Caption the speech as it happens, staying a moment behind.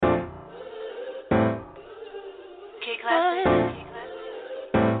Ain't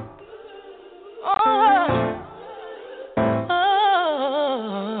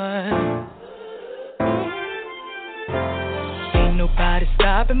nobody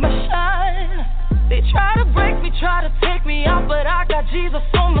stopping my shine. They try to break me, try to take me out, but I got Jesus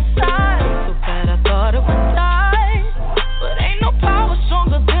on my side. So bad I thought I would die, but ain't no power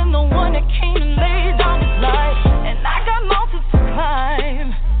stronger than the one that came and laid down his life. And I got mountains to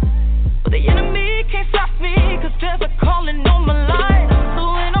climb, but the enemy can't stop me, 'cause there's a calling on my life.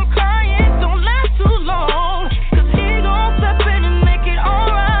 So when I'm crying, don't last too long, 'cause he gon' step in and make it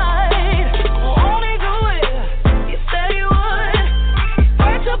alright. Won't he do it? He said he would.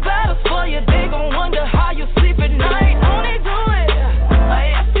 Fight your battles for you, they gon' wonder how you sleep at night. Won't he do it?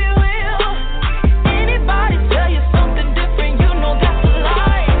 Yes, he will. Anybody tell you something different, you know that's a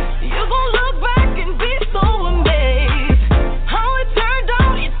lie. You gon' look back and be so amazed. How it turned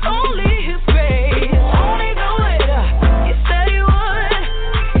out, it's only his grace. Won't he do it? He said he would.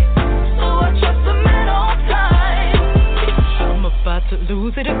 So I trust him at all times. I'm about to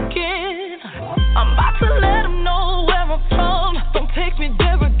lose it again. I'm about to let him know where I'm from. Don't take me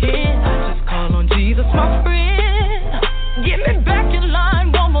there again. I just call on Jesus, my friend. Get me back in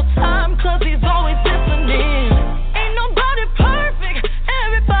line one more time, 'cause he's always listening. Ain't nobody perfect,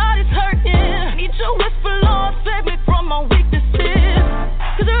 everybody's hurting. Need your whisper, Lord, save me from my weaknesses,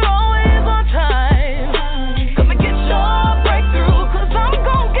 'cause you're always on time. Come and get your breakthrough, 'cause I'm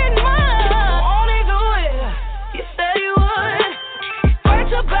gon' get mine. Won't he do it? He said he would. Fight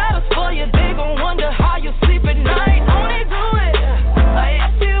your battles for you, they gon' wonder how you sleep at night. Won't he do it?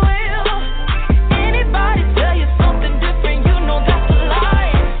 Yes, he will. Anybody tell you something different, you know that's a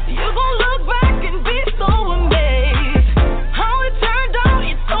lie. You gon' look back and be so amazed. How it turned out,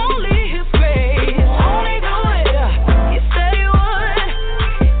 it's only his grace. Won't he do it? He said he would.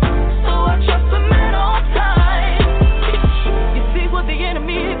 So I trust him at all times. You see what the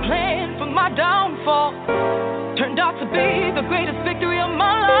enemy planned for my downfall turned out to be the greatest victory of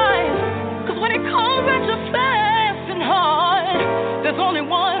my life. 'Cause when it comes at you fast and hard, there's only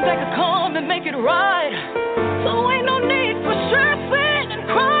one that can come and make it right. So ain't no need for stressing and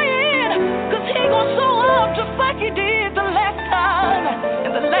crying, 'cause he gon' show up just like he did the last time.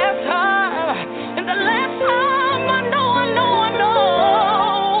 And the last time, and the last time, I know.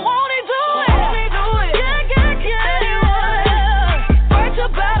 Won't he do it? Won't he do it? Yeah. He would. Fight your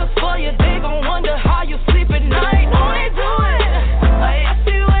battles for you, they gon' wonder how you sleep at night. Won't he do it? Yes,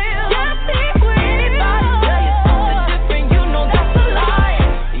 he will. Yes, he will. Anybody tell you something different, you know that's a lie.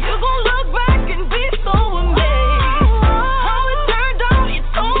 You gon' look back and be so amazed. How it turned out,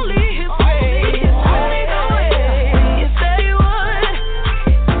 it's only his grace. Won't he do it? He said he would.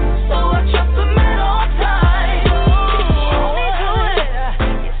 So I trust him at all times. Won't he do it?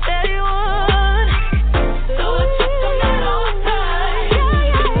 He said he would. So I trust him at all times.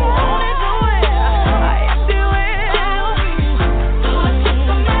 Won't he do it? Yes, he will. So I trust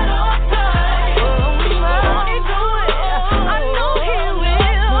him at all times. Won't he do it? I know he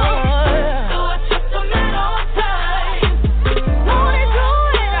will. So I trust him at all times. Won't he do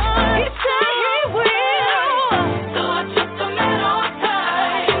it? He said he will. So I trust him at all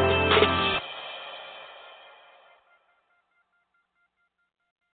times.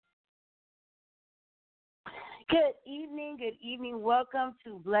 Good evening. Welcome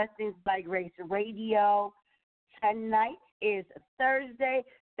to Blessings by Grace Radio. Tonight is Thursday,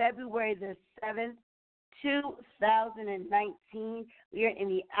 February the 7th, 2019. We are in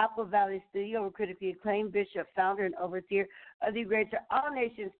the Apple Valley studio. We're critically acclaimed Bishop, founder, and overseer of the Greater All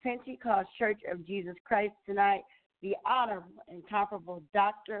Nations Pentecost Church of Jesus Christ. Tonight, the honorable and incomparable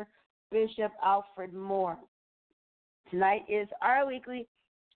Dr. Bishop Alfred Moore. Tonight is our weekly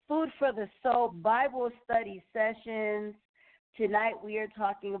Food for the Soul Bible study sessions. Tonight we are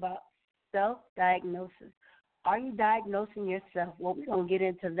talking about self-diagnosis. Are you diagnosing yourself? Well, we're going to get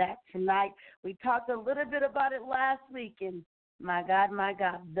into that tonight. We talked a little bit about it last week, and my God,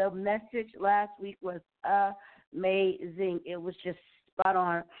 the message last week was amazing. It was just spot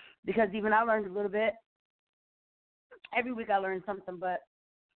on, because even I learned a little bit. Every week I learned something, but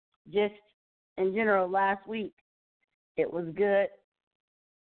just in general, last week it was good.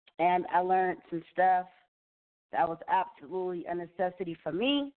 And I learned some stuff that was absolutely a necessity for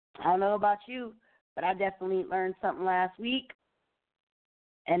me. I don't know about you, but I definitely learned something last week,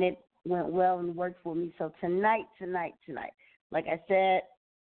 and it went well and worked for me. So tonight, like I said,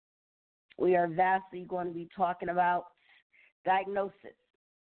 we are vastly going to be talking about diagnosis.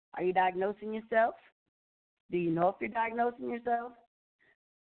 Are you diagnosing yourself? Do you know if you're diagnosing yourself?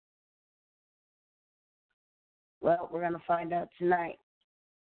 Well, we're going to find out tonight.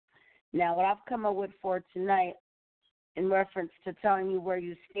 Now, what I've come up with for tonight in reference to telling you where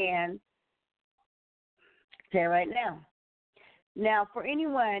you stand. Say right now. Now, for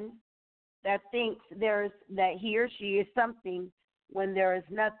anyone that thinks that he or she is something when there is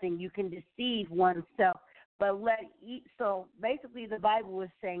nothing, you can deceive oneself. But so basically the Bible is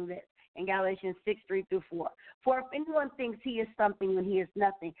saying this in Galatians 6:3-4. For if anyone thinks he is something when he is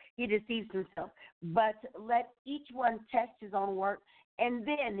nothing, he deceives himself. But let each one test his own work, and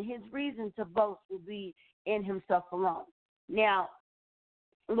then his reason to boast will be in himself alone. Now,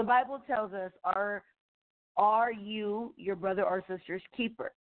 the Bible tells us, are you your brother or sister's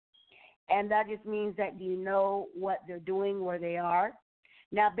keeper? And that just means that you know what they're doing, where they are.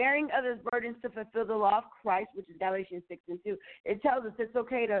 Now, bearing others' burdens to fulfill the law of Christ, which is Galatians 6:2, it tells us it's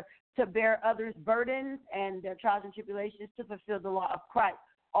okay to bear others' burdens and their trials and tribulations to fulfill the law of Christ.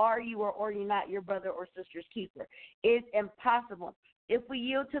 Are you or are you not your brother or sister's keeper? It's impossible. If we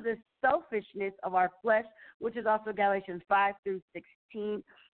yield to the selfishness of our flesh, which is also Galatians 5:16,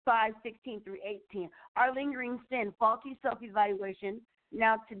 5:16-18, our lingering sin, faulty self-evaluation.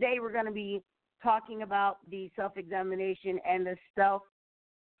 Now, today we're going to be talking about the self-examination and the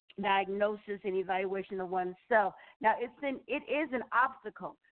self-diagnosis and evaluation of oneself. Now, it is an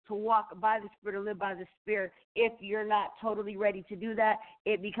obstacle to walk by the Spirit or live by the Spirit. If you're not totally ready to do that,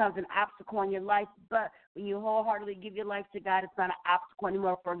 it becomes an obstacle in your life. But when you wholeheartedly give your life to God, it's not an obstacle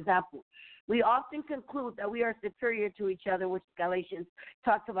anymore. For example, we often conclude that we are superior to each other, which Galatians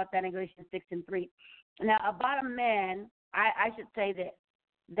talks about that in Galatians 6:3. Now, about a man, I should say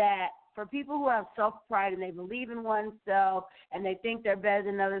that for people who have self-pride and they believe in oneself and they think they're better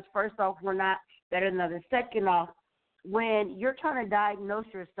than others, first off, we're not better than others. Second off, when you're trying to diagnose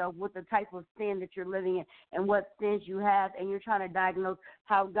yourself with the type of sin that you're living in and what sins you have, and you're trying to diagnose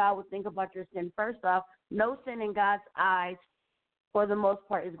how God would think about your sin, first off, no sin in God's eyes, for the most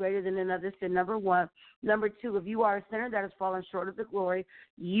part, is greater than another sin, number one. Number two, if you are a sinner that has fallen short of the glory,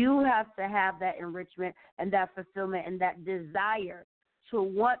 you have to have that enrichment and that fulfillment and that desire to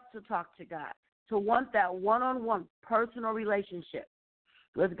want to talk to God, to want that one-on-one personal relationship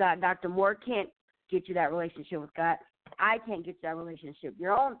with God. Dr. Moore can't get you that relationship with God. I can't get you that relationship.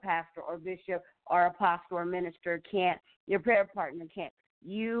 Your own pastor or bishop or apostle or minister can't. Your prayer partner can't.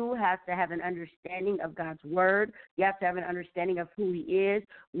 You have to have an understanding of God's word. You have to have an understanding of who he is,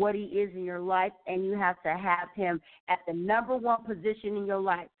 what he is in your life, and you have to have him at the number one position in your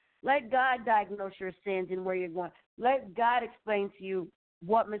life. Let God diagnose your sins and where you're going. Let God explain to you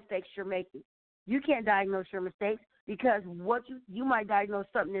what mistakes you're making. You can't diagnose your mistakes because what you might diagnose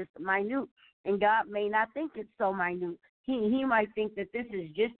something that's minute, and God may not think it's so minute. He might think that this is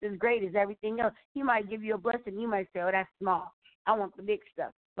just as great as everything else. He might give you a blessing. You might say, oh, that's small. I want the big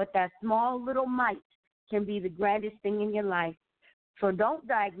stuff. But that small little mite can be the grandest thing in your life. So don't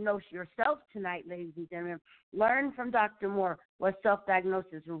diagnose yourself tonight, ladies and gentlemen. Learn from Dr. Moore what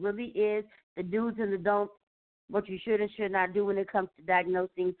self-diagnosis really is, the do's and the don'ts, what you should and should not do when it comes to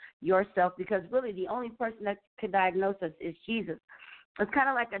diagnosing yourself, because really the only person that can diagnose us is Jesus. It's kind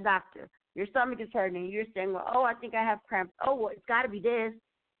of like a doctor. Your stomach is hurting, and you're saying, well, oh, I think I have cramps. Oh, well, it's got to be this.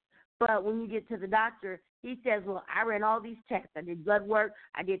 But when you get to the doctor, he says, well, I ran all these tests. I did blood work.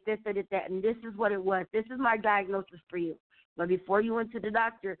 I did this, I did that, and this is what it was. This is my diagnosis for you. But before you went to the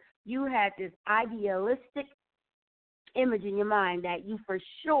doctor, you had this idealistic image in your mind that you for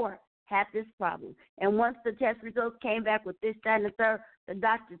sure had this problem. And once the test results came back with this, that, and the third, the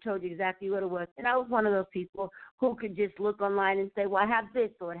doctor told you exactly what it was. And I was one of those people who could just look online and say, well, I have this,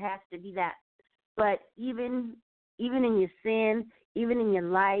 so it has to be that. But even in your sin, even in your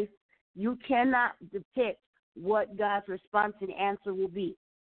life, you cannot depict what God's response and answer will be.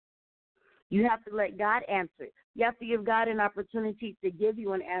 You have to let God answer it. You have to give God an opportunity to give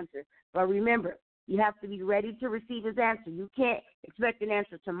you an answer. But remember, you have to be ready to receive his answer. You can't expect an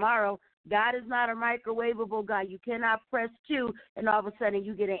answer tomorrow. God is not a microwavable God. You cannot press 2 and all of a sudden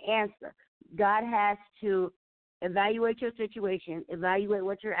you get an answer. God has to evaluate your situation, evaluate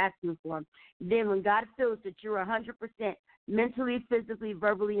what you're asking for. Then when God feels that you're 100% mentally, physically,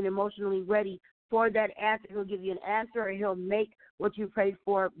 verbally, and emotionally ready for that answer, he'll give you an answer, or he'll make what you prayed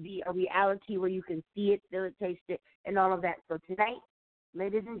for be a reality where you can see it, feel it, taste it, and all of that. So tonight,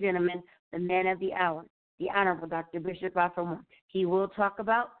 ladies and gentlemen, the man of the hour, the Honorable Dr. Bishop Alfred Moore. He will talk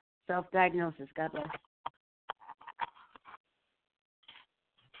about self-diagnosis. God bless.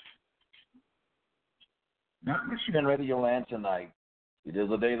 Now, Michigan Radio Land tonight. It is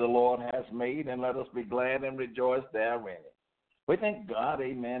the day the Lord has made, and let us be glad and rejoice therein. We thank God,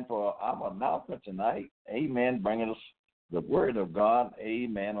 amen, for our announcement tonight. Amen, bringing us the word of God,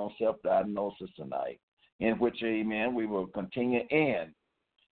 amen, on self-diagnosis tonight, in which, amen, we will continue in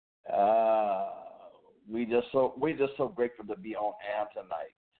we're just so grateful to be on air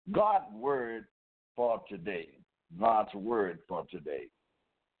tonight. God's word for today. God's word for today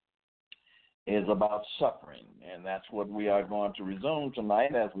is about suffering, and that's what we are going to resume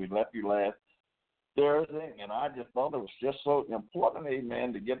tonight as we left you last Thursday. And I just thought it was just so important,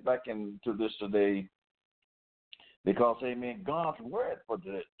 amen, to get back into this today because, amen, God's word for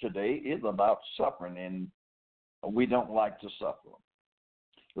today is about suffering, and we don't like to suffer.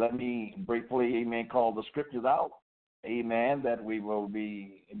 Let me briefly, amen, call the scriptures out, amen, that we will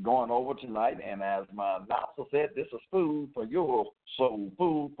be going over tonight. And as my announcer said, this is food for your soul,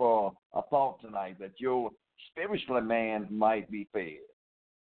 food for a thought tonight, that your spiritual man might be fed.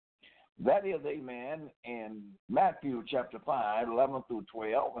 That is, amen, in Matthew chapter 5, 11 through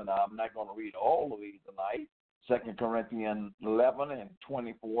 12, and I'm not going to read all of these tonight, 2 Corinthians 11 and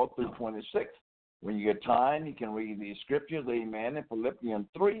 24 through 26. When you get time, you can read these scriptures, amen, in Philippians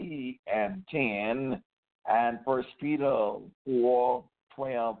 3 and 10 and 1 Peter 4,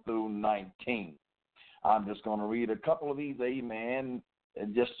 12 through 19. I'm just going to read a couple of these, amen,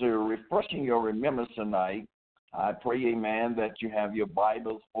 just to refreshing your remembrance tonight. I pray, amen, that you have your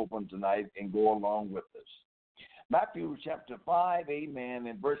Bibles open tonight and go along with us. Matthew chapter 5, amen,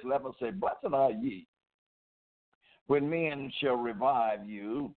 and verse 11 says, "Blessed are ye when men shall revive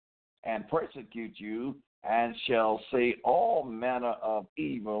you and persecute you, and shall say all manner of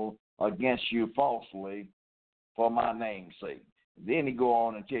evil against you falsely for my name's sake." Then he go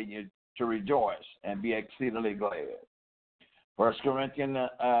on and tell you to rejoice and be exceedingly glad. 2 Corinthians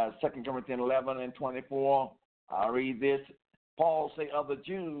 11 and 24, I read this. Paul say, "Of the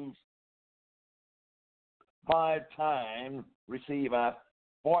Jews, 5 times receive I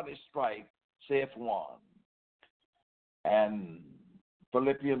 40 stripes, saith one." And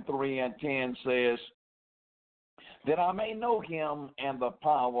Philippians 3 and 10 says, "That I may know him and the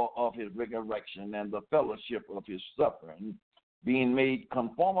power of his resurrection and the fellowship of his suffering, being made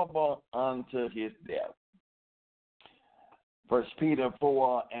conformable unto his death." 1 Peter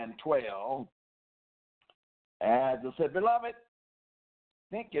 4 and 12, as it said, "Beloved,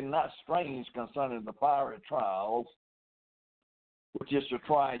 thinking not strange concerning the fiery trials, which is to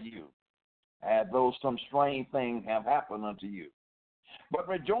try you, as though some strange thing have happened unto you. But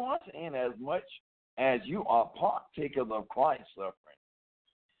rejoice in as much as you are partakers of Christ's suffering,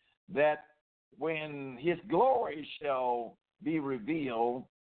 that when his glory shall be revealed,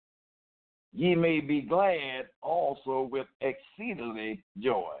 ye may be glad also with exceedingly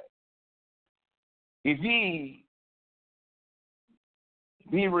joy. If ye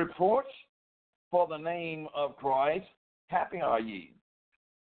be reproached for the name of Christ, happy are ye.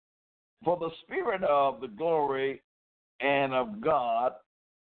 For the Spirit of the glory and of God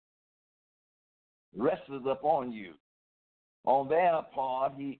rests upon you. On their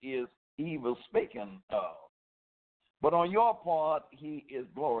part he is evil spoken of, but on your part he is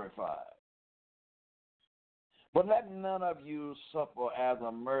glorified. But let none of you suffer as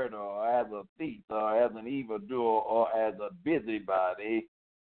a murderer, or as a thief, or as an evildoer, or as a busybody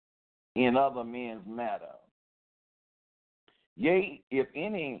in other men's matter. Yea, if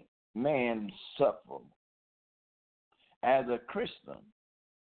any man suffer as a Christian,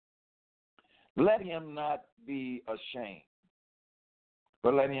 let him not be ashamed,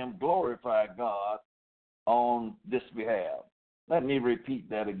 but let him glorify God on this behalf." Let me repeat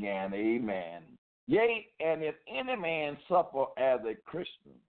that again. Amen. "Yea, and if any man suffer as a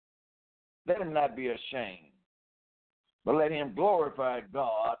Christian, let him not be ashamed, but let him glorify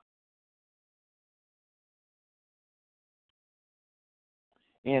God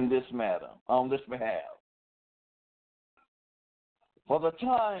in this matter, on this behalf. For the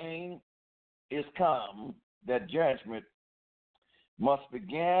time is come that judgment must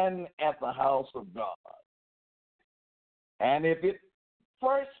begin at the house of God. And if it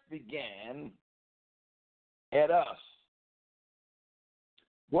first began at us,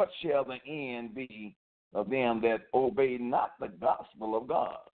 what shall the end be of them that obey not the gospel of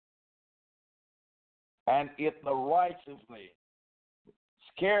God? And if the righteously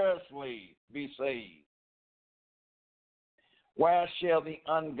scarcely be saved, where shall the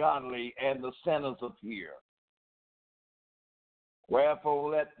ungodly and the sinners appear?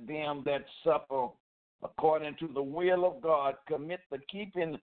 Wherefore let them that suffer according to the will of God commit the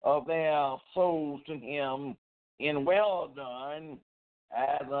keeping of their souls to him in well done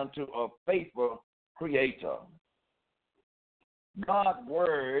as unto a faithful Creator." God's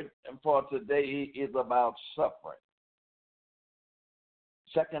word for today is about suffering.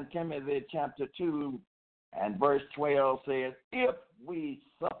 2 Timothy chapter 2 and verse 12 says, "If we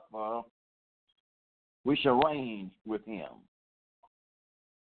suffer, we shall reign with him.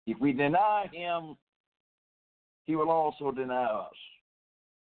 If we deny him, he will also deny us.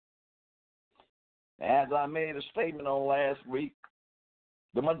 As I made a statement on last week,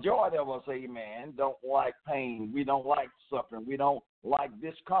 the majority of us, amen, don't like pain. We don't like suffering. We don't like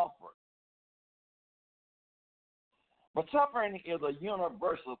discomfort. But suffering is a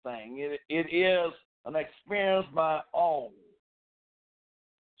universal thing. It is an experience by all.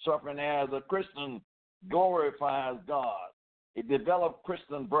 Suffering as a Christian glorifies God. It develops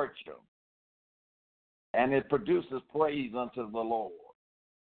Christian virtue. And it produces praise unto the Lord.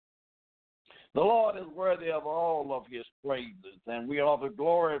 The Lord is worthy of all of his praises, and we ought to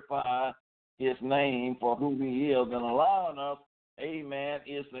glorify his name for who he is, and allowing us, amen,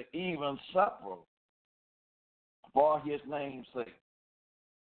 is to even suffer for his name's sake.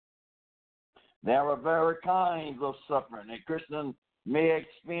 There are very kinds of suffering. A Christian may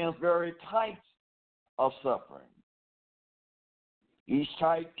experience very types of suffering. Each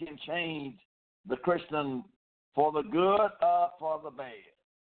type can change the Christian for the good or for the bad.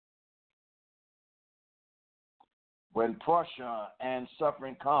 When pressure and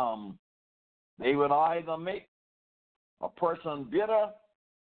suffering come, they would either make a person bitter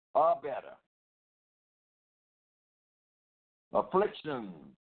or better. Affliction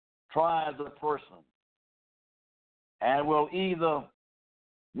tries a person and will either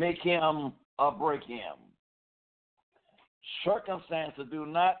make him or break him. Circumstances do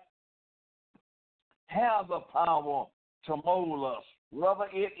not have the power to mold us. Rather,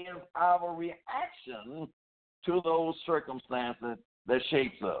 it is our reaction to those circumstances that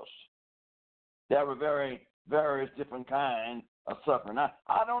shapes us. There are various different kinds of suffering. Now,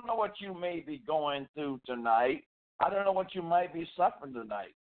 I don't know what you may be going through tonight. I don't know what you might be suffering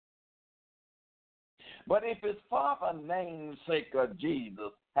tonight. But if it's for the name's sake of Jesus,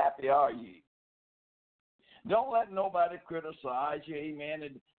 happy are ye. Don't let nobody criticize you,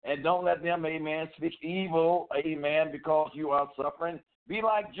 amen, and don't let them, amen, speak evil, amen, because you are suffering. Be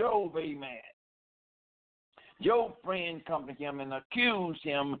like Job, amen. Job's friend come to him and accused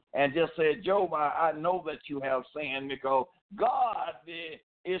him and just said, Job, I know that you have sinned because God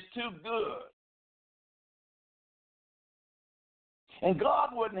is too good. And God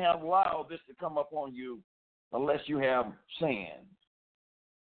wouldn't have allowed this to come upon you unless you have sinned.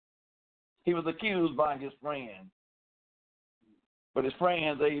 He was accused by his friend. But his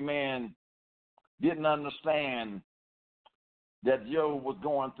friends, amen, didn't understand that Job was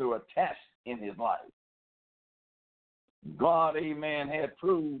going through a test in his life. God, amen, had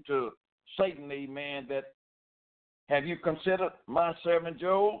proved to Satan, amen, that have you considered my servant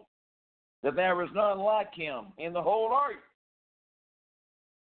Job, that there is none like him in the whole earth?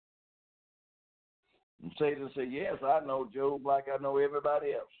 And Satan said, yes, I know Job like I know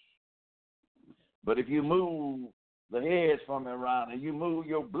everybody else. But if you move the hedge from around him, you move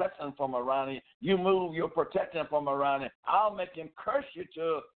your blessing from around him, you move your protection from around him, I'll make him curse you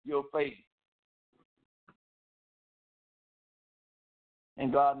to your face.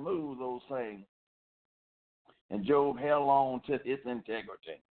 And God moved those things. And Job held on to his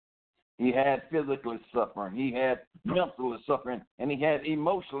integrity. He had physically suffering, he had mentally suffering, and he had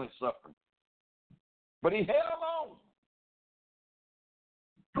emotionally suffering. But he held on.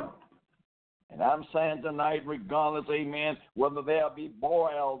 And I'm saying tonight, regardless, amen, whether there be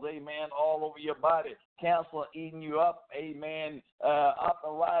boils, amen, all over your body, cancer eating you up, amen,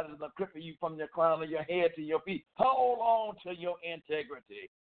 arthritis and crippling you from your crown of your head to your feet, hold on to your integrity.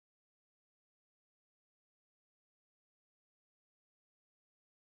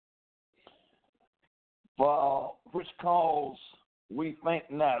 For which cause we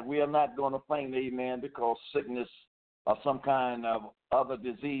faint not. We are not going to faint, amen, because sickness or some kind of other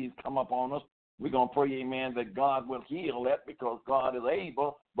disease come upon us. We're going to pray, amen, that God will heal that because God is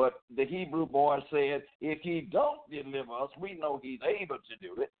able. But the Hebrew boy said, if he don't deliver us, we know he's able to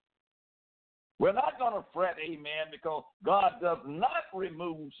do it. We're not going to fret, amen, because God does not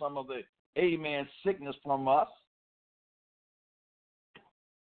remove some of the, amen, sickness from us.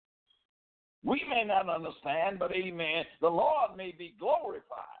 We may not understand, but, amen, the Lord may be glorified.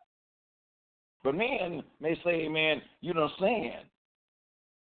 But men may say, amen, you don't stand.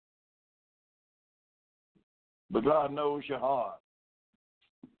 But God knows your heart.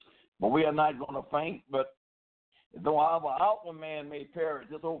 But we are not going to faint, but though our outward man may perish,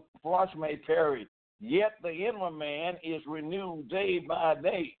 this old flesh may perish, yet the inward man is renewed day by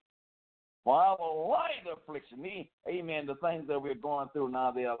day. For our light affliction, amen, the things that we're going through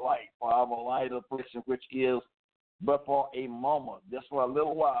now, they are light. For our light affliction, which is but for a moment, just for a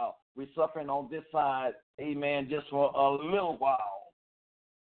little while. We're suffering on this side, amen, just for a little while.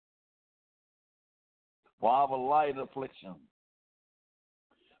 For our light affliction,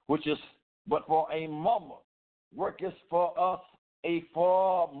 which is but for a moment. worketh for us a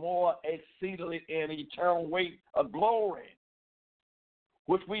far more exceedingly and eternal weight of glory,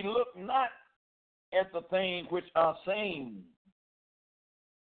 which we look not at the things which are seen.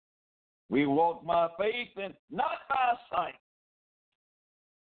 We walk by faith and not by sight.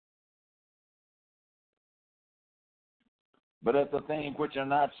 But at the things which are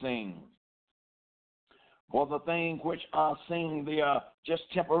not seen. For the things which are seen, they are just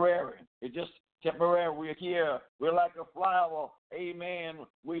temporary. It's just temporary. We're here. We're like a flower. Amen.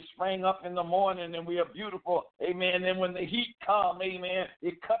 We spring up in the morning and we are beautiful. Amen. And when the heat comes, amen,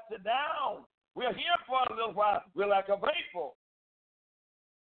 it cuts it down. We're here for a little while. We're like a vapor.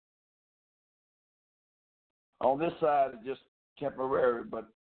 On this side, it's just temporary. But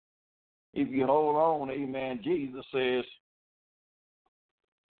if you hold on, amen, Jesus says,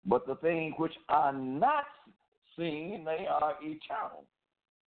 but the things which are not seen, they are eternal.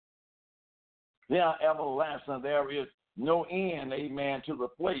 They are everlasting. There is no end, amen, to the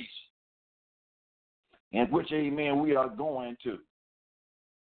place in which, amen, we are going to.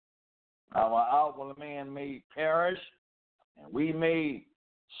 Our outward man may perish, and we may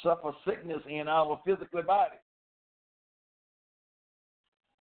suffer sickness in our physical body.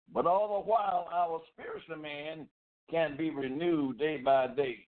 But all the while, our spiritual man can be renewed day by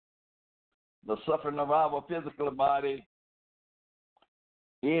day. The suffering of our physical body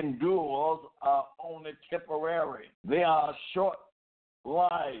endures are only temporary. They are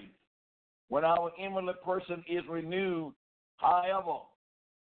short-lived. When our inward person is renewed, however,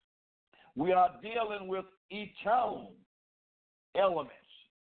 we are dealing with eternal elements.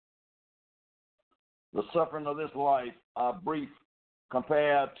 The suffering of this life are brief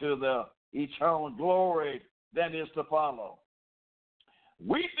compared to the eternal glory that is to follow.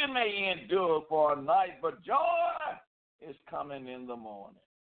 Weeping may endure for a night, but joy is coming in the morning.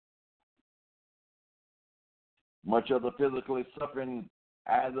 Much of the physical suffering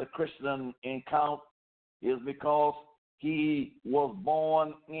as a Christian encounter is because he was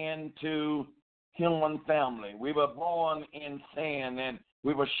born into human family. We were born in sin and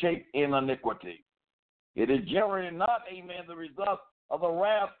we were shaped in iniquity. It is generally not, amen, the result of the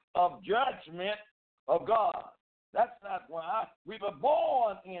wrath of judgment of God. That's not why. We were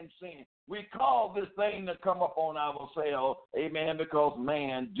born in sin. We call this thing to come upon ourselves, amen, because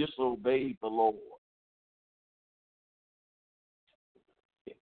man disobeyed the Lord.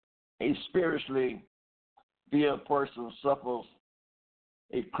 A spiritually ill person suffers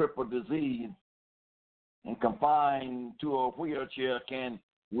a crippled disease and confined to a wheelchair can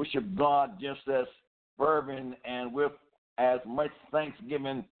worship God just as fervent and with as much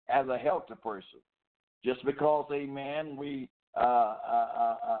thanksgiving as a healthy person. Just because, amen, we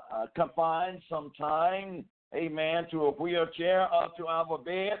confined sometime, amen, to a wheelchair or to our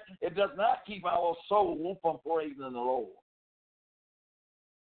bed, it does not keep our soul from praising the Lord.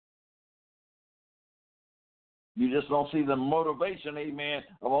 You just don't see the motivation, amen,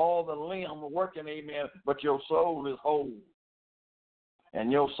 of all the limb working, amen, but your soul is whole.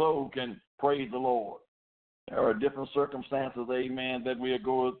 And your soul can praise the Lord. There are different circumstances, amen, that we are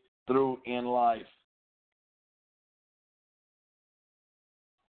going through in life.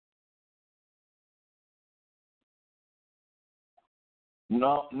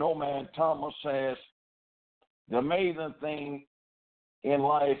 No man Thomas says the amazing thing in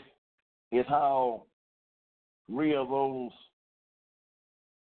life is how real those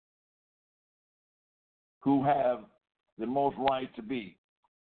who have the most right to be.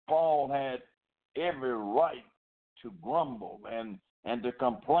 Paul had every right to grumble and to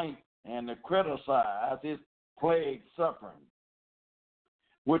complain and to criticize his plague suffering,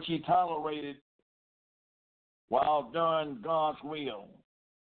 which he tolerated while doing God's will.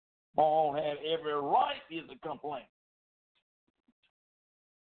 Paul had every right to complain.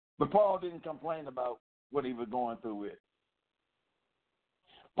 But Paul didn't complain about what he was going through with.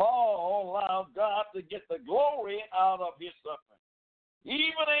 Paul allowed God to get the glory out of his suffering.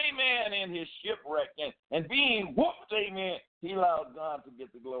 Even, amen, in his shipwreck and being whooped, amen, he allowed God to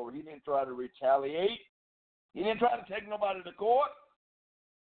get the glory. He didn't try to retaliate. He didn't try to take nobody to court.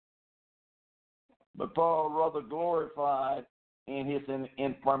 But Paul rather glorified in his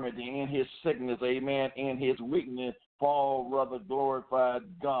infirmity, in his sickness, amen, in his weakness. Paul rather glorified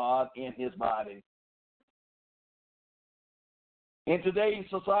God in his body. In today's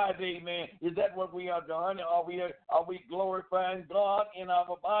society, amen, is that what we are doing? Are we glorifying God in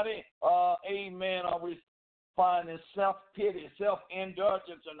our body? Amen. Are we finding self-pity,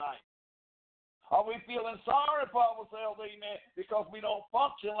 self-indulgence tonight? Are we feeling sorry for ourselves, amen, because we don't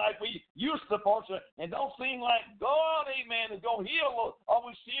function like we used to function and don't seem like God, amen, is going to heal us? Are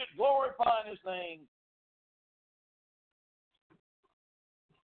we still glorifying His name?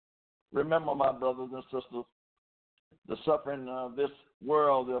 Remember, my brothers and sisters, the suffering of this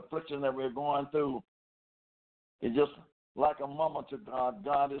world, the affliction that we're going through, is just like a moment to God.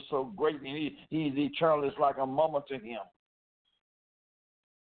 God is so great, and He's eternal. It's like a moment to Him.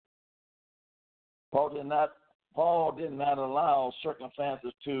 Paul did not allow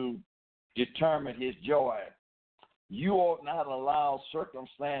circumstances to determine his joy. You ought not allow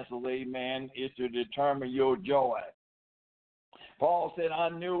circumstances, amen, is to determine your joy. Paul said, I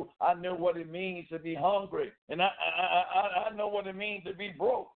knew what it means to be hungry, and I know what it means to be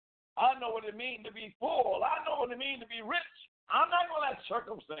broke. I know what it means to be full. I know what it means to be rich. I'm not going to let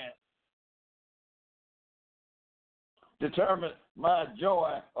circumstance determine my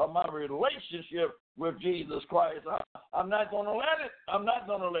joy or my relationship with Jesus Christ. I'm not going to let it. I'm not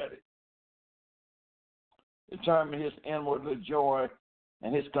going to let it determine his inward joy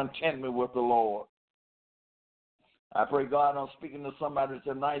and his contentment with the Lord. I pray, God, I'm speaking to somebody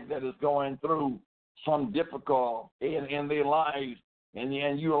tonight that is going through some difficulty in their lives, and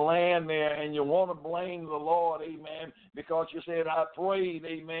you land there and you want to blame the Lord, amen, because you said, I prayed,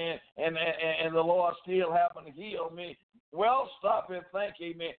 amen, and the Lord still happened to heal me. Well, stop and think,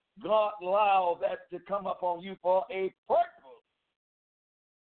 amen. God allowed that to come upon you for a purpose.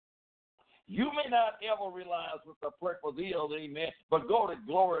 You may not ever realize what the purpose is, amen, but go to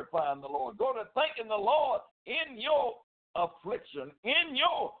glorifying the Lord. Go to thanking the Lord in your affliction, in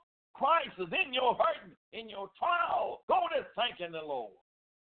your crisis, in your hurt, in your trial. Go to thanking the Lord.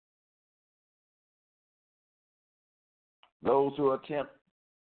 Those who attempt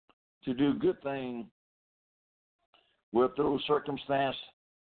to do good things will, through circumstance,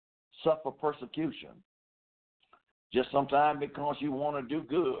 suffer persecution. Just sometimes because you want to do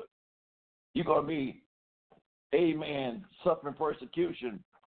good, you're going to be, amen, suffering persecution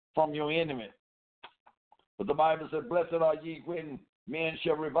from your enemy. But the Bible said, blessed are ye when men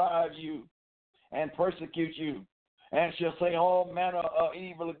shall revive you and persecute you, and shall say all manner of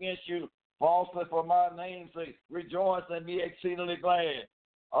evil against you falsely for my name's sake. Rejoice and be exceedingly glad.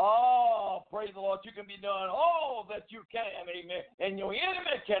 Oh, praise the Lord. You can be doing all that you can, amen. And your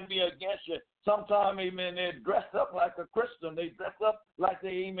enemy can be against you. Sometimes, amen, they're dressed up like a Christian. They dress up like they,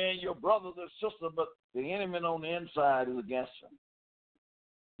 amen, your brothers and sisters, but the enemy on the inside is against them.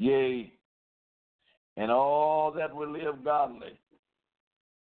 Yea, and all that will live godly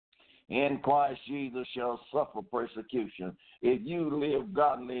in Christ Jesus shall suffer persecution. If you live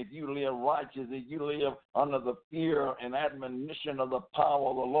godly, if you live righteous, if you live under the fear and admonition of the power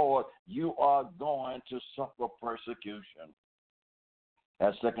of the Lord, you are going to suffer persecution.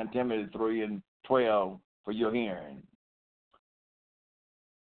 That's 2 Timothy 3:12 for your hearing.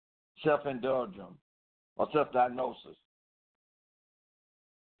 Self-indulgence or self-diagnosis.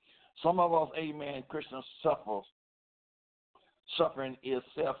 Some of us, amen, Christians suffer. Suffering is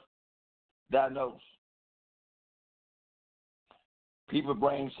self-diagnosed. People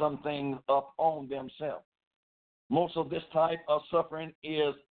bring some things up on themselves. Most of this type of suffering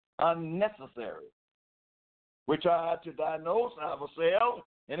is unnecessary. We try to diagnose ourselves,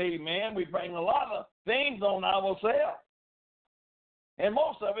 and amen, we bring a lot of things on ourselves. And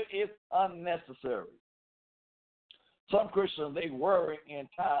most of it is unnecessary. Some Christians, they worry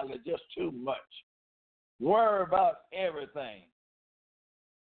entirely just too much. Worry about everything.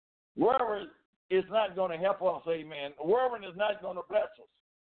 Worry is not going to help us, amen. Worrying is not going to bless us.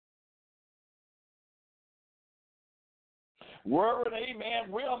 Worrying,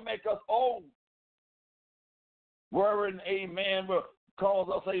 amen, will make us old. Worrying, amen, will cause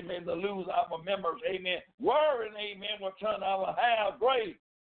us, amen, to lose our members, amen. Worrying, amen, will turn our hair gray.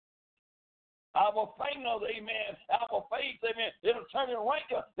 Our fingers, amen, our face, amen, it'll turn it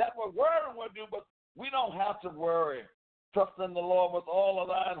wrinkle. That's what worrying will do, but we don't have to worry. Trust in the Lord with all of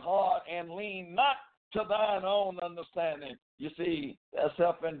thine heart and lean not to thine own understanding. You see, that's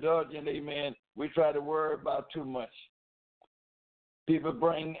self-indulgent, amen. We try to worry about too much. People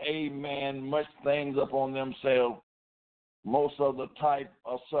bring, amen, much things upon themselves. Most of the type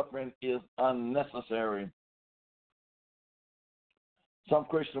of suffering is unnecessary. Some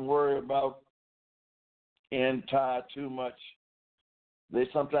Christians worry about and tired too much. They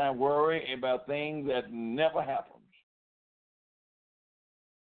sometimes worry about things that never happen.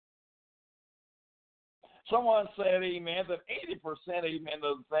 Someone said, amen, that 80%, amen,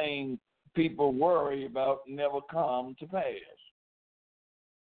 of the things people worry about never come to pass.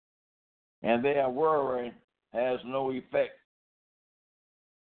 And their worry has no effect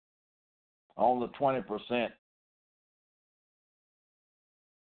on the 20%.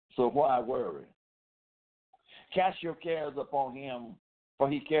 So why worry? Cast your cares upon him, for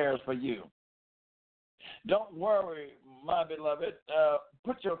he cares for you. Don't worry, my beloved.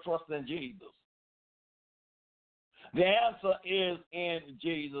 Put your trust in Jesus. The answer is in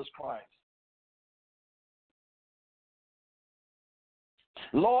Jesus Christ.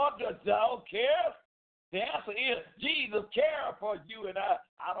 Lord, does thou care? The answer is Jesus cares for you and I.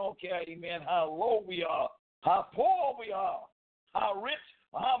 I don't care, amen, how low we are, how poor we are, how rich,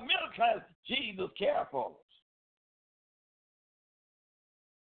 or how middle class. Jesus cares for us.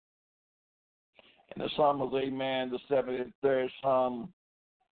 And the Psalms, amen, the 73rd Psalm,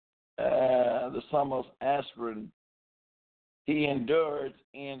 the Psalmist aspirin, he endures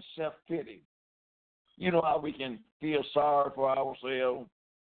in self-pity. You know how we can feel sorry for ourselves,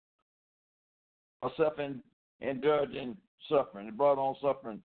 or self-indulgent suffering. It brought on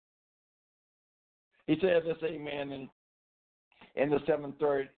suffering. He says this, amen, in the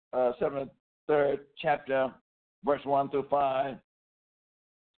 73rd chapter, verse 1 through 5.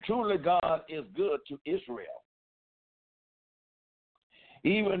 Truly God is good to Israel,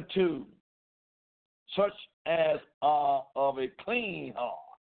 even to such as are of a clean heart.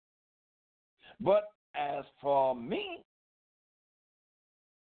 But as for me,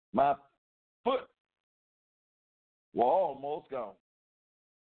 my foot was almost gone.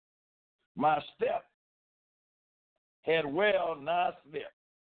 My step had well nigh slipped.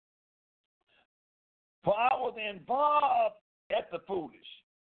 For I was involved at the foolish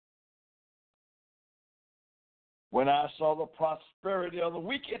when I saw the prosperity of the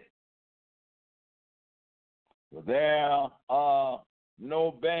wicked. For there are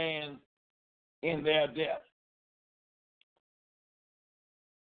no bands in their death,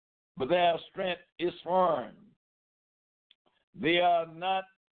 but their strength is firm. They are not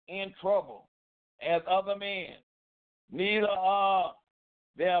in trouble as other men, neither are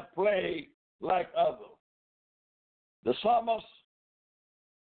their plague like others. The psalmist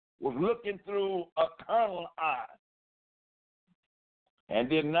was looking through a carnal eye and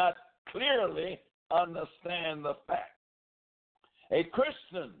did not clearly understand the fact. A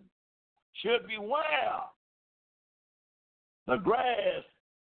Christian should beware. The grass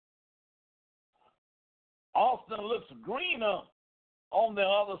often looks greener on the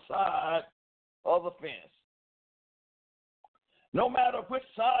other side of the fence. No matter which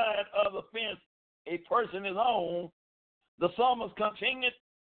side of the fence a person is on, the psalmist continued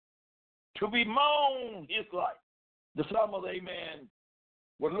to bemoan his life. The psalmist, amen,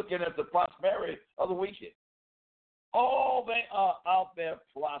 was looking at the prosperity of the wicked. All they are out there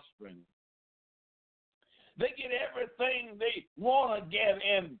prospering. They get everything they want to get,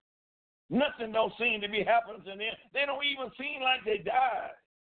 and nothing don't seem to be happening to them. They don't even seem like they died.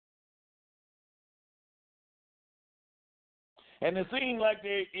 And it seems like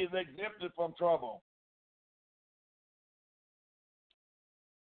they is exempted from trouble.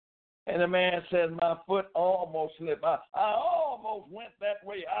 And the man said, my foot almost slipped. I almost went that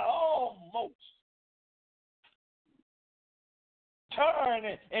way. I almost turned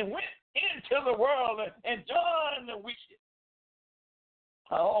and went into the world and joined the wicked.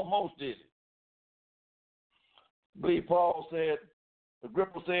 I almost did it. I believe Paul said,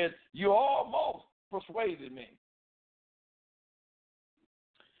 Agrippa said, you almost persuaded me.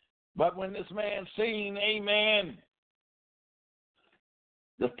 But when this man seen, amen,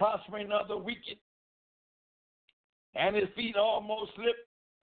 the prospering of the wicked, and his feet almost slipped,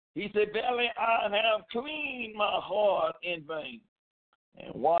 he said, verily I have cleaned my heart in vain,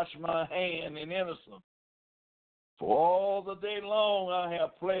 and washed my hand in innocence. For all the day long I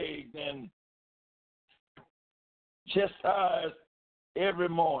have plagued and chastised every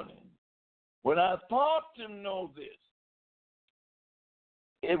morning. When I thought to know this,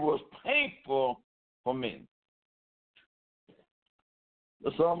 it was painful for me.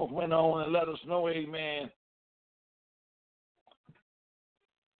 The psalmist went on and let us know, amen.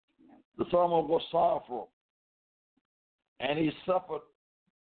 The psalmist was sorrowful, and he suffered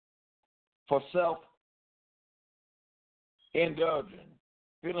for self-indulgence,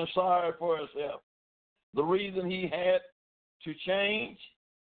 feeling sorry for himself. The reason he had to change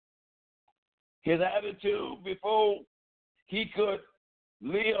his attitude before he could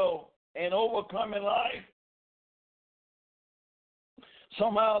live and overcome in life.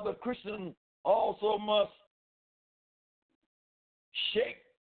 Somehow the Christian also must shake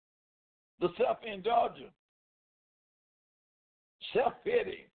the self-indulgence,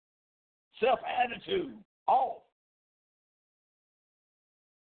 self-pity, self-attitude off.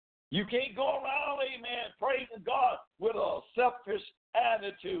 You can't go around, amen, praising God with a selfish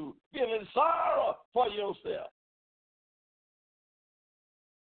attitude, feeling sorrow for yourself.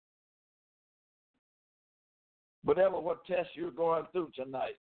 Whatever what test you're going through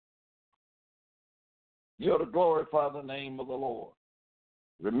tonight, You ought to glorify the name of the Lord.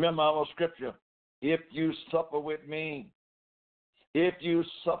 Remember our scripture. If you suffer with me, if you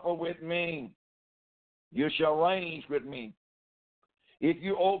suffer with me, you shall reign with me. If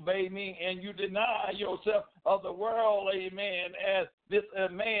you obey me and you deny yourself of the world, amen, as this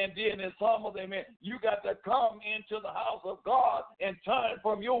man did in Psalms, amen, you got to come into the house of God and turn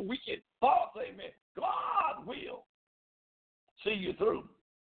from your wicked thoughts, amen. God will see you through.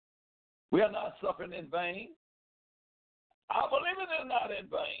 We are not suffering in vain. Our believing is not in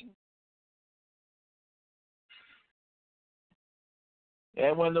vain.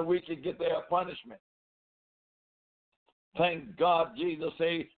 And when the wicked get their punishment, thank God Jesus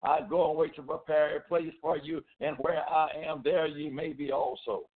said, I go away to prepare a place for you, and where I am, there you may be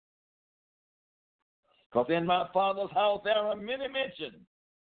also. Because in my Father's house there are many mansions.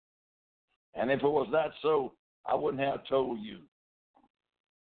 And if it was not so, I wouldn't have told you.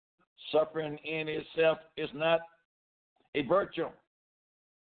 Suffering in itself is not a virtue.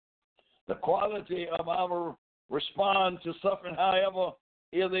 The quality of our response to suffering, however,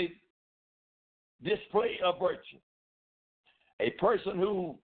 is a display of virtue. A person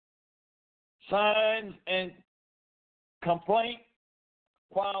who signs and complains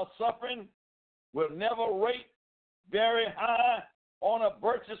while suffering will never rate very high on a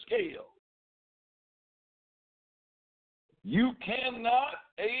virtue scale. You cannot,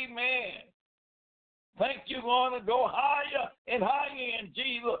 amen, think you're going to go higher and higher in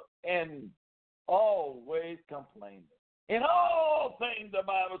Jesus and always complaining. In all things, the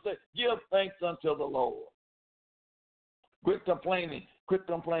Bible says, give thanks unto the Lord. Quit complaining. Quit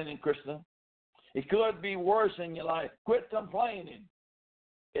complaining, Christian. It could be worse in your life. Quit complaining.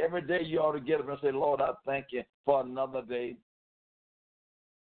 Every day you ought to get up and say, Lord, I thank you for another day.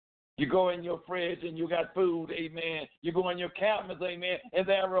 You go in your fridge and you got food, amen. You go in your cabinets, amen, and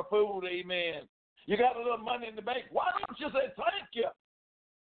there are food, amen. You got a little money in the bank. Why don't you say thank you?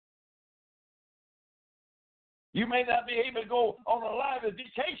 You may not be able to go on a live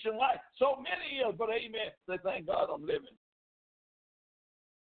vacation like so many years, but amen, say thank God I'm living.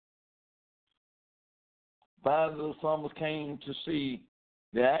 Finally, the psalmist came to see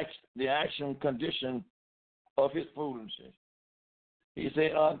the action condition of his foolishness. He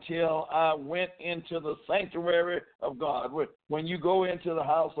said, until I went into the sanctuary of God. When you go into the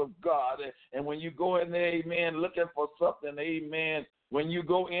house of God, and when you go in there, amen, looking for something, amen, when you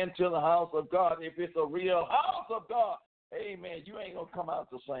go into the house of God, if it's a real house of God, amen, you ain't going to come out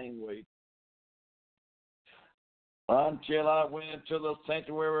the same way. Until I went into the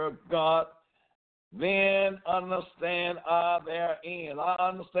sanctuary of God, then understand their end. I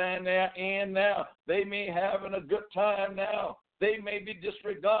understand their end now. They may be having a good time now. They may be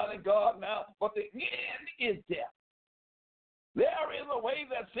disregarding God now, but the end is death. There is a way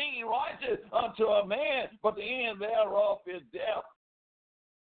that seems righteous unto a man, but the end thereof is death.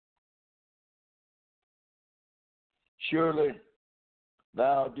 Surely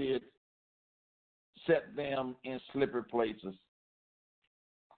thou didst set them in slippery places.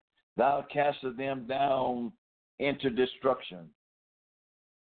 Thou castest them down into destruction.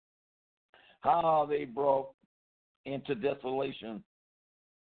 How are they brought into desolation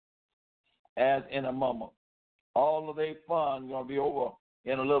as in a moment? All of their fun going to be over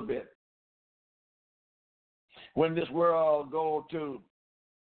in a little bit. When this world goes to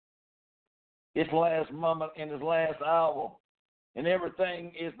its last moment and its last hour, and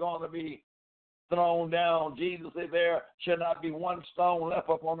everything is going to be thrown down. Jesus said there shall not be one stone left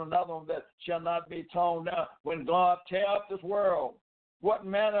upon another one that shall not be thrown down. When God tear up this world, what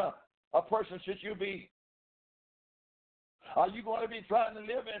manner of person should you be? Are you going to be trying to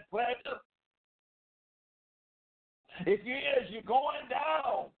live in pleasure? If you is, you're going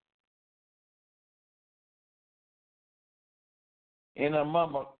down. In a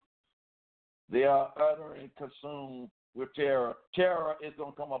moment, they are utterly consumed with terror. Terror is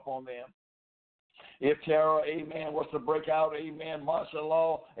going to come upon them. If terror, amen, was to break out, amen, martial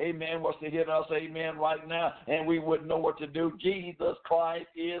law, amen, was to hit us, amen, right now, and we wouldn't know what to do, Jesus Christ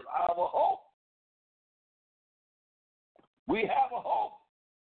is our hope. We have a hope.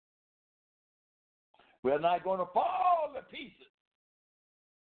 We're not going to fall to pieces.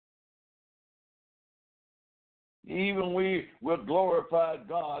 Even we will glorify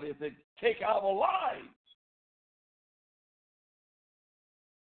God if they take our lives.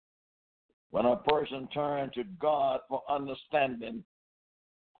 When a person turns to God for understanding,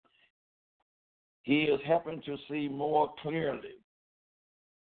 he is helping to see more clearly.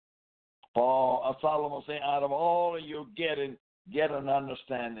 For Solomon said, out of all of your getting, get an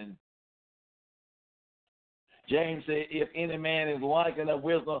understanding. James said, if any man is lacking of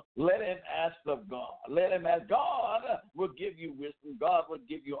wisdom, let him ask of God. Let him ask. God will give you wisdom. God will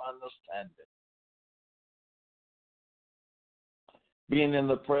give you understanding. Being in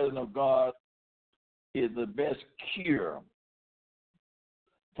the presence of God is the best cure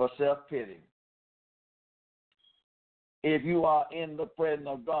for self-pity. If you are in the presence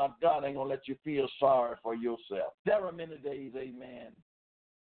of God, God ain't going to let you feel sorry for yourself. There are many days, amen,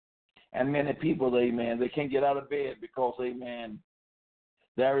 and many people, amen, they can't get out of bed because, amen,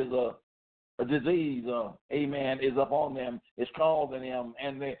 there is a disease, amen, is upon them. It's causing them,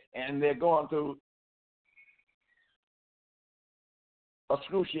 and they're going through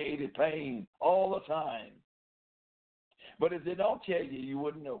excruciating pain all the time. But if they don't tell you, you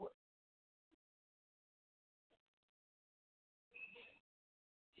wouldn't know it.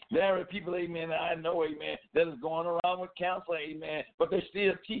 There are people, amen, that I know, amen, that is going around with cancer, amen, but they're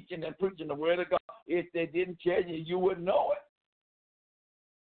still teaching and preaching the word of God. If they didn't tell you, you wouldn't know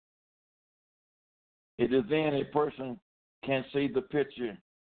it. It is then a person can see the picture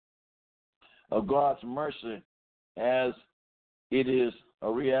of God's mercy as it is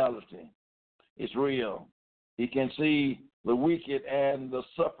a reality. It's real. He can see the wicked and the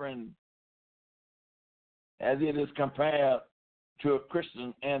suffering as it is compared to a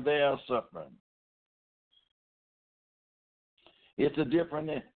Christian and their suffering. It's a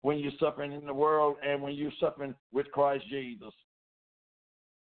difference when you're suffering in the world and when you're suffering with Christ Jesus.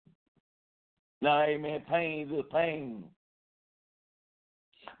 Now, amen, pain is pain.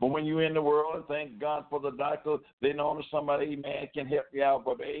 But when you're in the world, and thank God for the doctor, they know that somebody, amen, can help you out.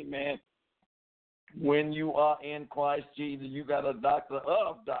 But, amen, when you are in Christ Jesus, you got a doctor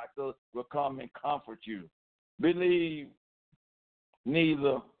of doctors will come and comfort you. Believe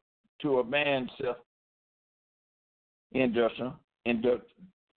neither to a man's self-induction.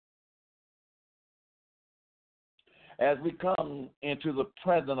 As we come into the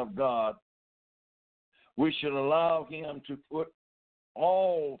presence of God, we should allow him to put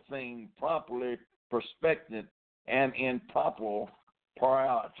all things properly perspected and in proper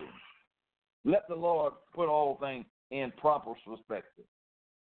priority. Let the Lord put all things in proper perspective.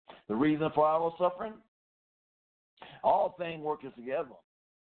 The reason for our suffering? All things work together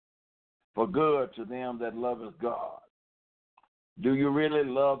for good to them that loveth God. Do you really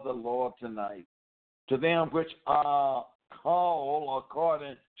love the Lord tonight? To them which are called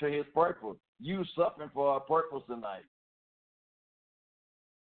according to his purpose. You suffering for a purpose tonight.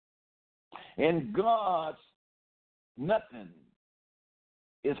 In God's nothing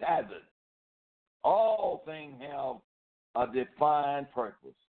is hazard. All things have a defined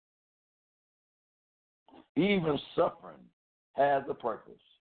purpose. Even suffering has a purpose.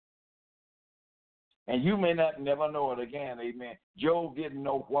 And you may not never know it again, amen. Job didn't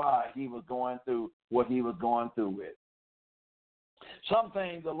know why he was going through what he was going through with. Some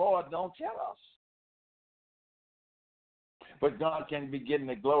things the Lord don't tell us. But God can be getting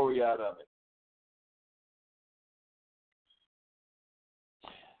the glory out of it.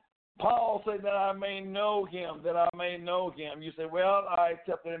 Paul said that I may know him, that I may know him. You say, well, I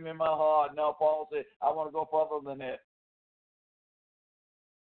accepted him in my heart. No, Paul said, I want to go further than that.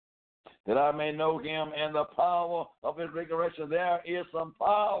 That I may know him and the power of his resurrection. There is some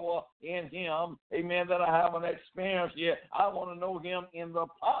power in him, amen, that I haven't experienced yet. I want to know him in the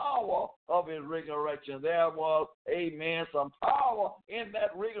power of his resurrection. There was, amen, some power in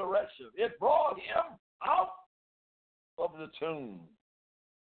that resurrection. It brought him out of the tomb.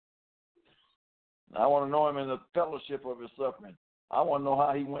 I want to know him in the fellowship of his suffering. I want to know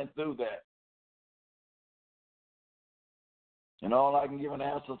how he went through that. And all I can give an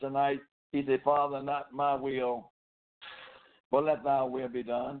answer tonight, he said, Father, not my will, but let thy will be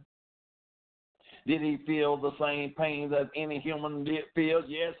done. Did he feel the same pain that any human feels?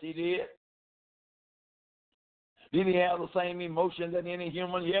 Yes, he did. Did he have the same emotion that any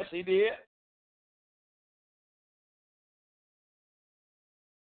human? Yes, he did.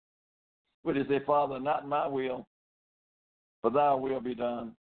 But he said, Father, not my will, but thy will be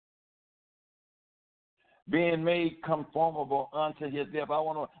done. Being made conformable unto his death. I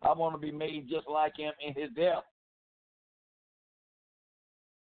want to be made just like him in his death.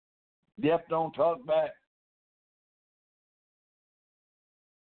 Death don't talk back.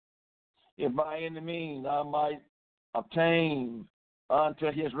 If by any means I might obtain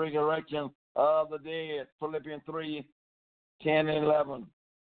unto his resurrection of the dead. Philippians 3:10 and 11.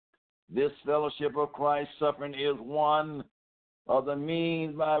 This fellowship of Christ's suffering is one of the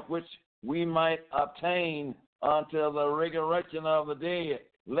means by which we might obtain unto the resurrection of the dead.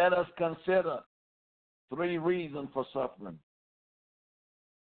 Let us consider 3 reasons for suffering.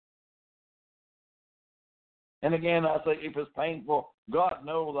 And again, I say if it's painful, God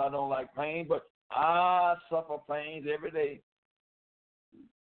knows I don't like pain, but I suffer pains every day.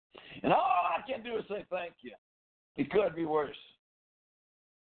 And all I can do is say thank you. It could be worse.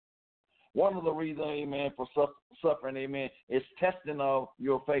 One of the reasons, amen, for suffering, amen, is testing of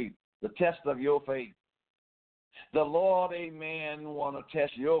your faith, the test of your faith. The Lord, amen, want to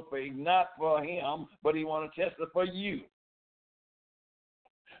test your faith, not for him, but he want to test it for you.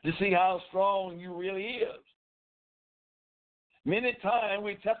 To see how strong you really is. Many times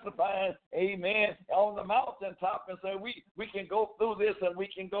we testify, amen, on the mountaintop and say we can go through this and we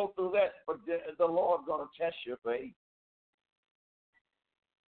can go through that, but the Lord's going to test your faith.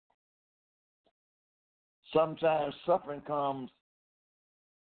 Sometimes suffering comes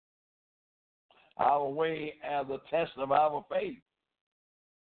our way as a test of our faith.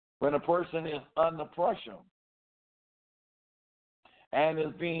 When a person is under pressure and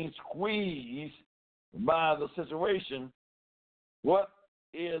is being squeezed by the situation, what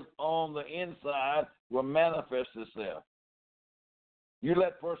is on the inside will manifest itself. You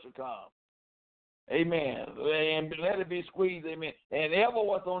let pressure come. Amen. And let it be squeezed. Amen. And ever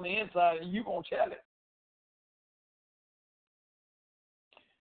what's on the inside, you're going to tell it.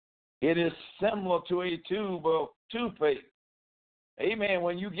 It is similar to a tube of toothpaste. Amen.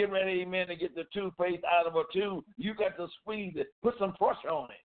 When you get ready, amen, to get the toothpaste out of a tube, you got to squeeze it, put some pressure on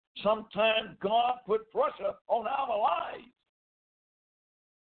it. Sometimes God put pressure on our lives.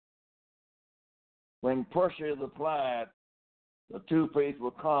 When pressure is applied, the toothpaste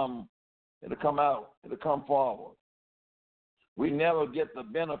will come, it'll come out, it'll come forward. We never get the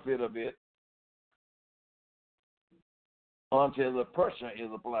benefit of it until the pressure is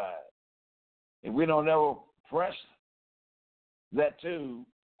applied. If we don't ever press that tube,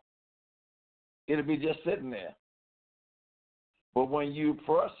 it'll be just sitting there. But when you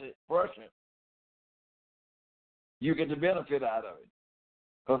press it, you get the benefit out of it.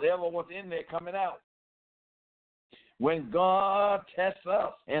 Because ever what's in there coming out. When God tests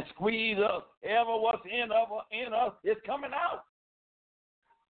us and squeezes us, ever what's in us is coming out.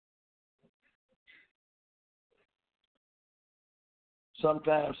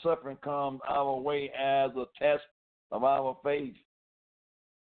 Sometimes suffering comes our way as a test of our faith.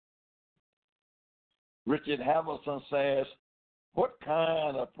 Richard Hamilton says, what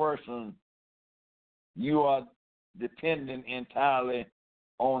kind of person you are dependent entirely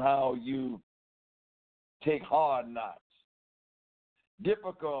on how you take hard knocks,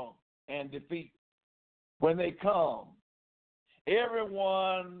 difficult and defeat. When they come,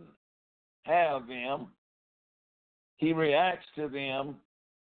 everyone have them. He reacts to them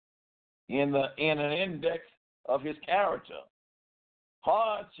in an index of his character.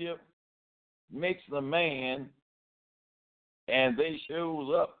 Hardship makes the man, and they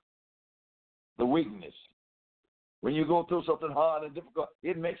shows up the weakness. When you go through something hard and difficult,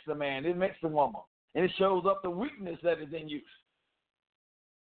 it makes the man, it makes the woman, and it shows up the weakness that is in you.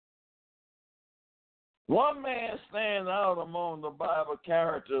 One man stands out among the Bible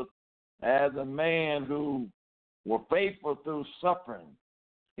characters as a man who was faithful through suffering.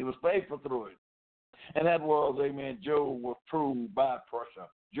 He was faithful through it. And that was, amen, Job was proved by pressure.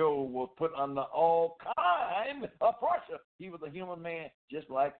 Job was put under all kinds of pressure. He was a human man just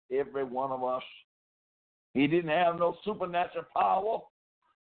like every one of us. He didn't have no supernatural power,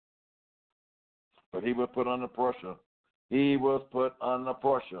 but he was put under pressure. He was put under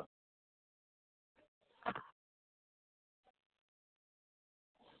pressure.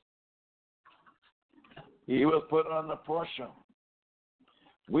 He was put under pressure.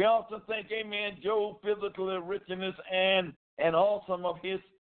 We also think, amen, Job physically richness and awesome of his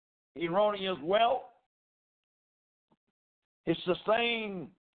erroneous wealth. His sustain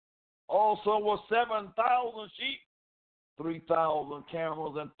also was 7,000 sheep, 3,000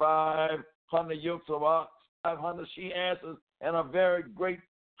 camels, and 500 yokes of ox, 500 she asses, and a very great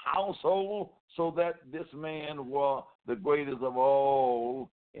household, so that this man was the greatest of all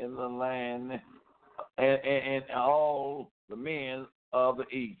in the land, and all the men of the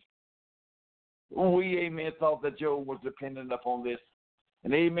east. We, amen, thought that Job was dependent upon this.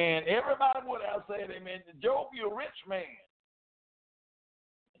 And amen, everybody would have said, amen, Job, you're a rich man.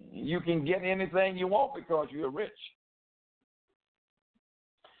 You can get anything you want because you're rich.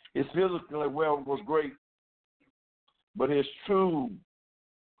 His physical wealth was great, but his true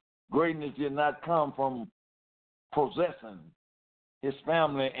greatness did not come from possessing his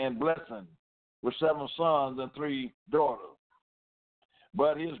family and blessing with 7 sons and 3 daughters.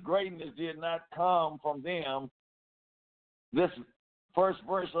 But his greatness did not come from them. This first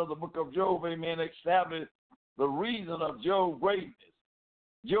verse of the book of Job, amen, established the reason of Job's greatness.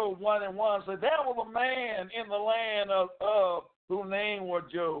 Job 1:1 said, there was a man in the land of whose name was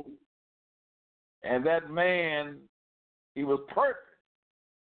Job. And that man, he was perfect,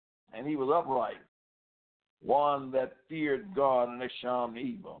 and he was upright, one that feared God and shunned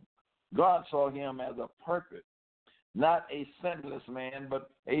evil. God saw him as a perfect, not a sinless man, but,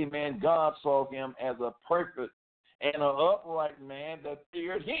 amen, God saw him as a perfect and an upright man that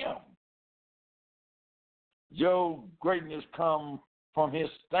feared him. Job's greatness comes from his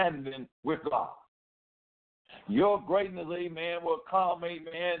standing with God. Your greatness, amen, will come,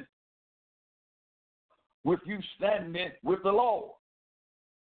 amen, with you standing with the Lord.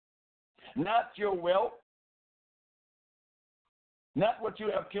 Not your wealth, not what you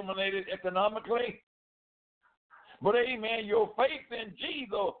have accumulated economically, but, amen, your faith in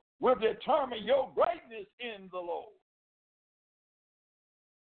Jesus will determine your greatness in the Lord.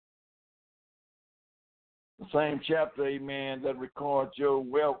 The same chapter, amen, that records Job's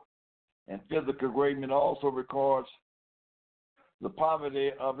wealth and physical greatness also records the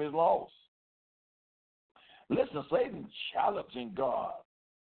poverty of his loss. Listen, Satan challenging God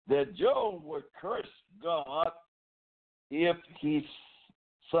that Job would curse God if he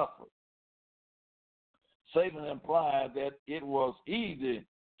suffered. Satan implied that it was easy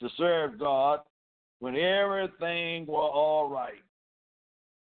to serve God when everything was all right.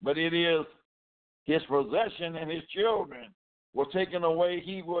 But it is his possession and his children were taken away,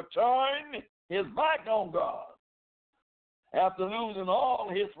 he would turn his back on God. After losing all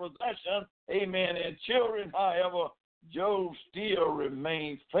his possession, amen, and children, however, Job still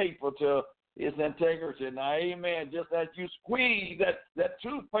remained faithful to his integrity. Now, amen, just as you squeeze that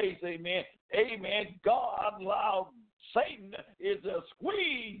toothpaste, amen, God allowed Satan is to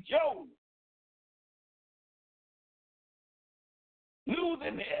squeeze Job.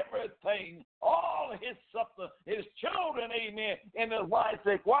 Losing everything, all his substance, his children, amen, and his wife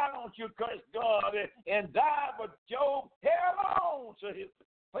said, why don't you curse God and die? But Job held on to his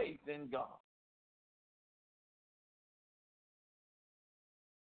faith in God.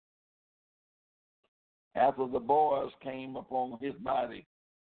 After the boils came upon his body,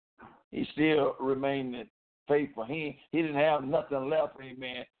 he still remained faithful. He didn't have nothing left,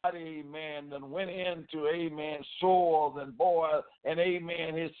 amen. Amen. Then went into, amen, sores and boils, and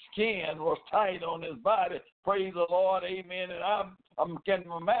amen, his skin was tight on his body. Praise the Lord, amen. And I can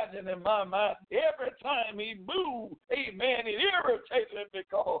imagine in my mind, every time he moved, amen, it irritated him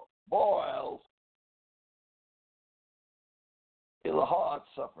because boils is a hard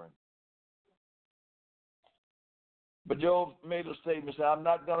suffering. But Job made a statement, said, I'm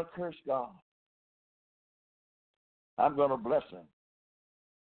not going to curse God. I'm going to bless him.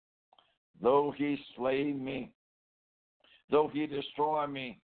 Though he slay me, though he destroy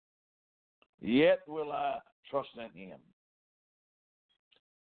me, yet will I trust in him.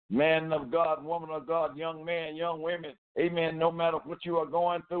 Man of God, woman of God, young man, young women, amen, no matter what you are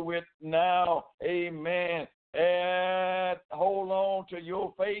going through it now, amen, and hold on to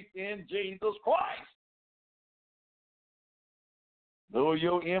your faith in Jesus Christ. Though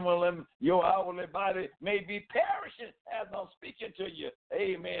your outwardly body may be perishing as I'm speaking to you,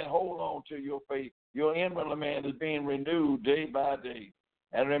 amen, hold on to your faith. Your inward man is being renewed day by day.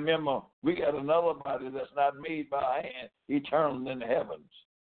 And remember, we got another body that's not made by hand, eternal in the heavens.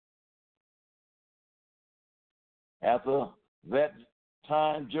 After that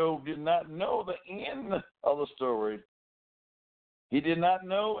time, Job did not know the end of the story. He did not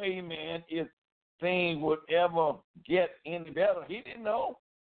know, amen, if thing would ever get any better. He didn't know.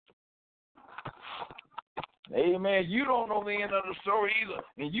 Amen. You don't know the end of the story either.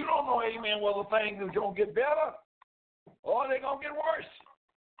 And you don't know, amen, whether things is going to get better or they're going to get worse.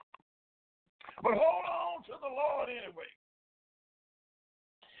 But hold on to the Lord anyway.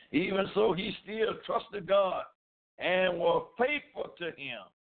 Even so, he still trusted God and was faithful to him.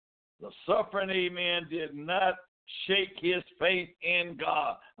 The suffering, amen, did not shake his faith in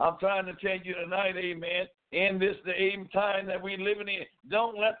God. I'm trying to tell you tonight, amen, in this day time that we're living in,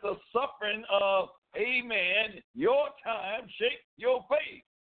 don't let the suffering of, amen, your time shake your faith.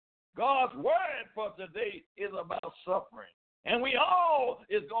 God's word for today is about suffering. And we all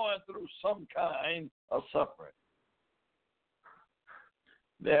is going through some kind of suffering.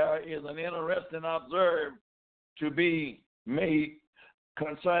 There is an interesting observe to be made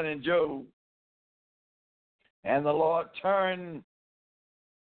concerning Job. And the Lord turned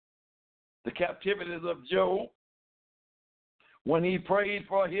the captivities of Job when he prayed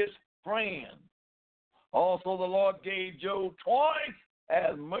for his friend. Also, the Lord gave Job twice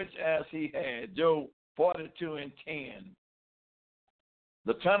as much as he had. Job 42:10.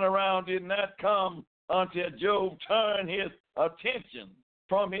 The turnaround did not come until Job turned his attention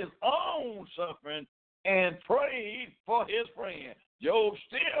from his own suffering and prayed for his friend. Job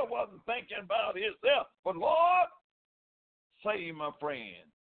still wasn't thinking about himself, but Lord, save my friend.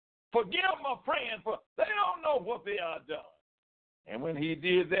 Forgive my friend, for they don't know what they are done. And when he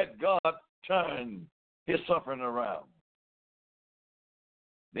did that, God turned his suffering around.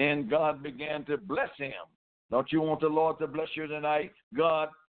 Then God began to bless him. Don't you want the Lord to bless you tonight? God,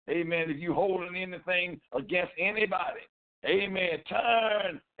 amen, if you holding anything against anybody, amen,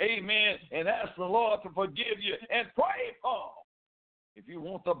 turn, amen, and ask the Lord to forgive you and pray for him. If you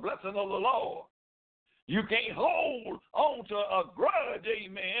want the blessing of the Lord, you can't hold on to a grudge,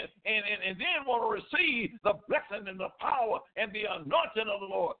 amen, and then want to receive the blessing and the power and the anointing of the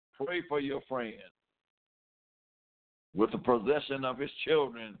Lord. Pray for your friend. With the possession of his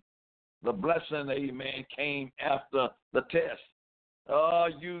children, the blessing, amen, came after the test.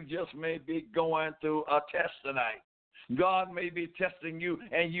 You just may be going through a test tonight. God may be testing you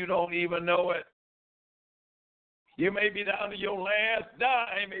and you don't even know it. You may be down to your last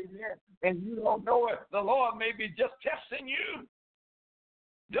dime, amen, and you don't know it. The Lord may be just testing you.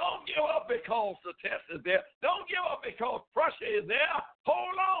 Don't give up because the test is there. Don't give up because pressure is there.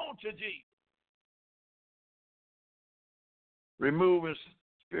 Hold on to Jesus. Removing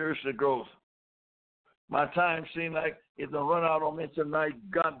spiritual growth. My time seems like it's a run out on me tonight.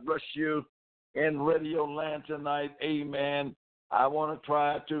 God bless you in Radio Land tonight. Amen. I want to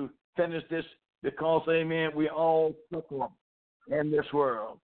try to finish this because, amen, we all suffer in this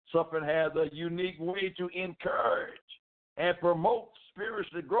world. Suffering has a unique way to encourage and promote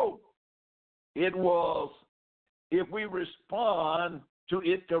spiritual growth. It was if we respond to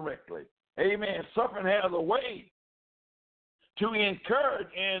it correctly. Amen. Suffering has a way to encourage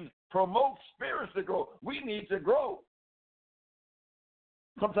and promote spiritual growth. We need to grow.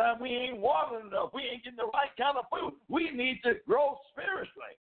 Sometimes we ain't watering enough. We ain't getting the right kind of food. We need to grow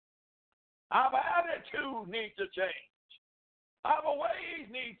spiritually. Our attitude needs to change. Our ways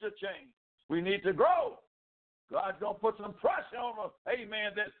need to change. We need to grow. God's going to put some pressure on us,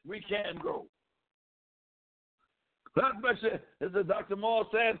 amen, that we can grow. God bless you. As Dr. Moore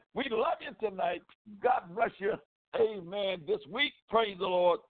said, we love you tonight. God bless you. Amen. This week, praise the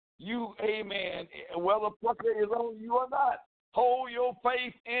Lord. You, amen, whether pressure is on you or not, hold your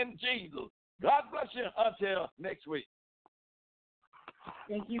faith in Jesus. God bless you until next week.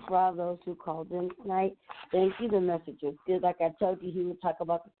 Thank you for all those who called in tonight. Thank you. The message was good. Like I told you, he would talk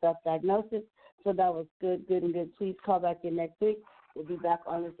about the self-diagnosis. So that was good. Please call back in next week. We'll be back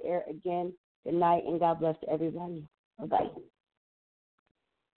on this air again. Good night, and God bless everybody. Bye-bye.